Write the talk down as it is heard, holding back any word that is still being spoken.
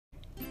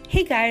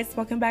Hey guys,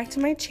 welcome back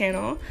to my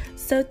channel.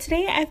 So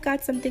today I've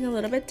got something a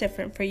little bit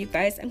different for you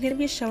guys. I'm going to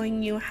be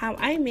showing you how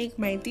I make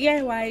my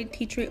DIY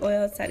tea tree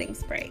oil setting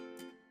spray.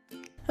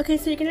 Okay,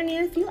 so you're going to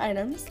need a few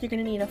items. You're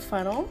going to need a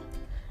funnel,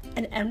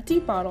 an empty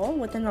bottle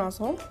with a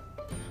nozzle,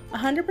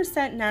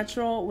 100%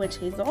 natural witch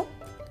hazel,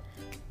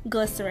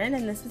 glycerin,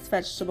 and this is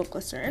vegetable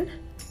glycerin,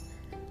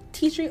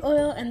 tea tree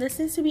oil, and this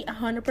is to be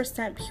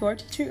 100% pure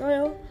tea tree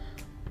oil,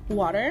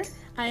 water.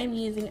 I am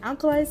using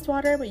alkalized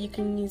water, but you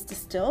can use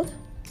distilled.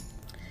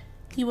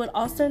 You would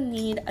also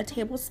need a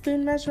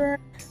tablespoon measure.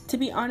 To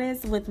be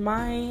honest, with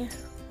my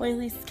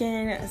oily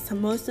skin, so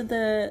most of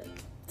the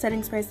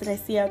setting sprays that I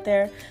see out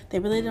there, they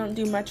really don't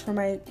do much for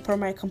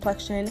my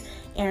complexion,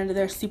 and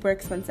they're super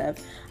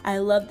expensive. I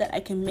love that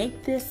I can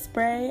make this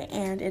spray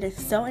and it is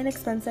so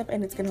inexpensive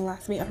and it's gonna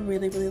last me a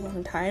really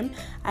long time.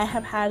 I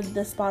have had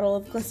this bottle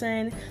of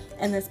glycerin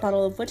and this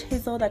bottle of witch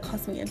hazel that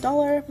cost me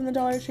 $1 from the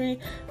Dollar Tree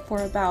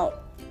for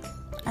about,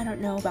 I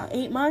don't know, about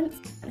 8 months.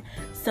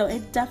 So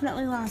it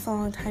definitely lasts a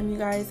long time, you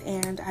guys,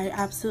 and I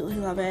absolutely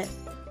love it.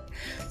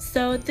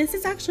 So this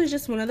is actually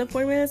just one of the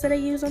formulas that I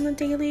use on the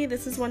daily.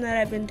 This is one that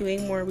I've been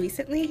doing more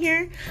recently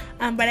here,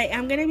 but I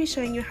am going to be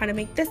showing you how to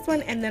make this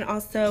one, and then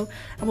also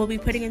I will be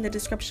putting in the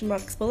description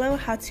box below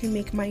how to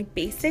make my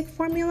basic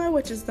formula,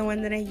 which is the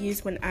one that I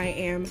use when I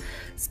am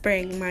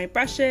spraying my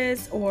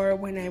brushes or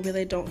when I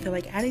really don't feel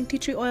like adding tea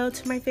tree oil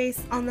to my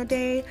face on the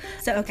day.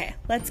 So okay,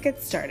 let's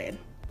get started.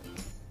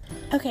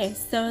 Okay,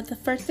 so the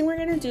first thing we're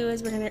going to do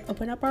is we're going to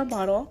open up our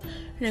bottle,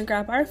 we're going to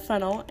grab our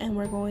funnel, and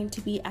we're going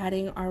to be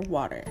adding our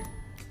water.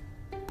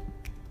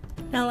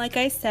 Now, like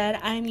I said,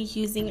 I'm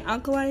using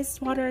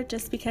alkalized water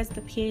just because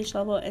the pH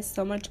level is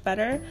so much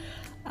better.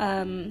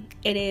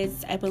 It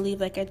is, I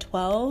believe, like a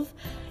 12,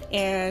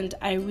 and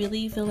I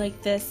really feel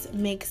like this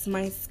makes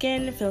my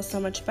skin feel so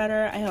much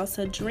better. I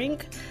also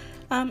drink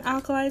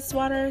alkalized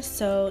water,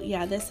 so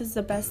yeah, this is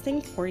the best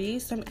thing for you.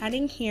 So I'm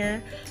adding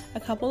here a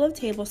couple of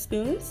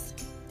tablespoons.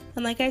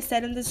 And like I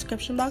said, in the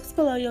description box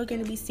below, you're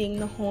going to be seeing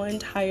the whole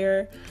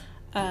entire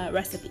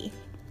recipe.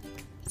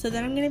 So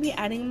then I'm going to be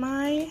adding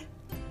my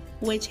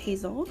witch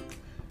hazel.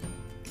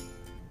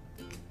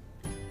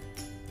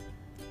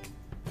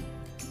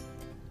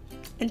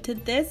 And to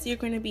this, you're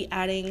going to be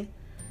adding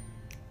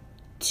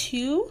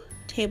 2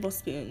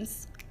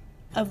 tablespoons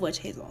of witch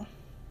hazel.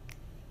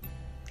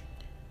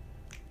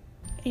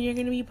 And you're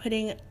going to be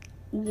putting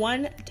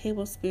 1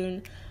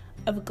 tablespoon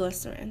of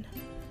glycerin.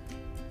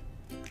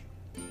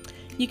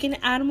 You can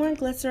add more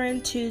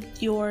glycerin to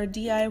your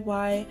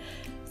DIY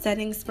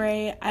setting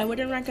spray. I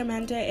wouldn't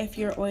recommend it if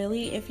you're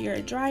oily. If you're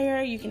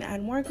drier, you can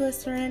add more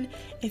glycerin.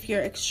 If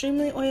you're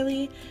extremely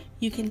oily,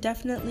 you can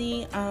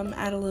definitely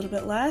add a little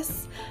bit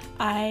less.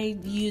 I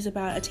use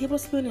about a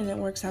tablespoon and it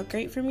works out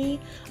great for me.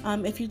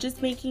 If you're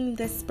just making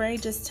this spray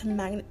just to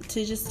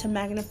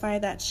magnify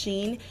that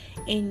sheen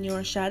in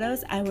your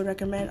shadows, I would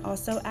recommend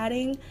also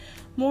adding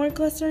more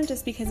glycerin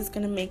just because it's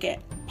going to make it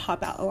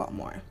pop out a lot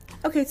more.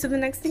 Okay, so the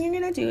next thing you're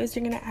going to do is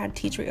you're going to add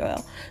tea tree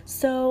oil.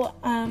 So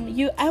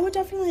I would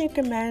definitely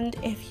recommend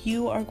if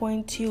you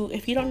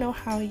don't know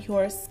how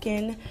your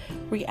skin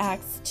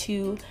reacts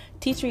to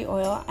tea tree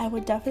oil, I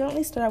would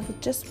definitely start off with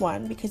just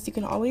 1 because you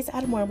can always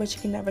add more, but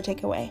you can never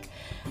take away.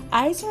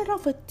 I started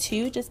off with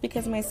 2 just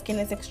because my skin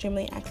is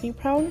extremely acne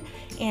prone,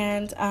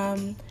 and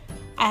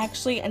I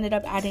actually ended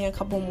up adding a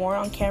couple more.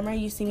 On camera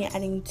you see me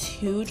adding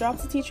 2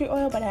 drops of tea tree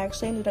oil, but I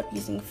actually ended up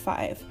using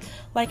 5.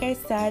 Like I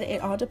said,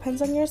 it all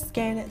depends on your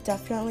skin.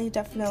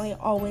 Definitely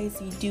always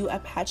do a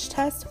patch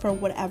test for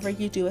whatever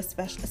you do,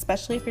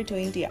 especially if you're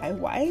doing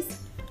DIYs.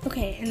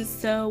 Okay, and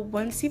so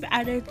once you've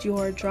added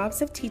your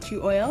drops of tea tree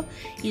oil,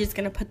 you're just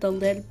going to put the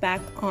lid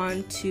back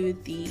onto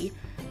the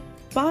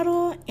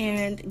bottle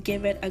and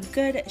give it a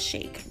good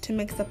shake to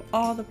mix up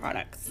all the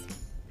products.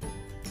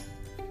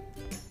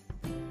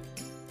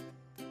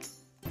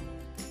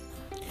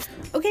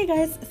 Okay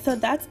guys, so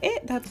that's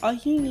it. That's all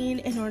you need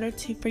in order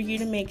for you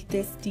to make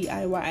this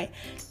DIY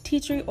tea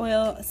tree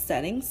oil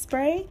setting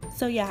spray.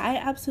 So yeah, I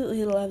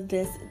absolutely love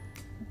this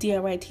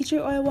DIY tea tree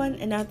oil one,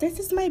 and now this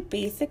is my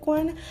basic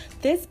one.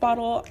 This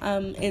bottle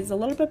is a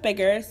little bit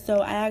bigger,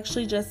 so I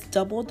actually just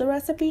doubled the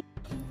recipe.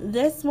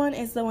 This one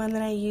is the one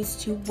that I use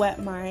to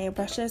wet my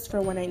brushes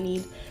for when I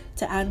need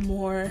to add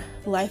more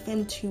life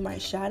into my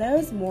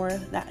shadows, more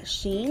that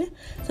sheen.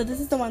 So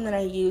this is the one that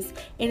I use.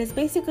 It is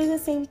basically the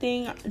same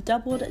thing,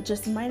 doubled,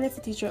 just minus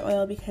the tea tree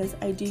oil because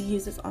I do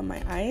use this on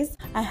my eyes.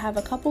 I have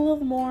a couple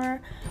of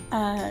more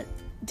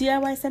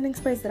DIY setting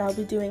sprays that I'll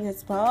be doing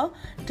as well,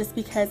 just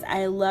because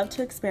I love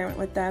to experiment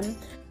with them.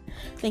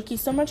 Thank you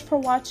so much for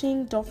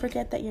watching. Don't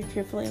forget that you're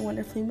fearfully and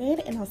wonderfully made,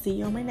 and I'll see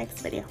you on my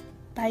next video.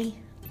 Bye.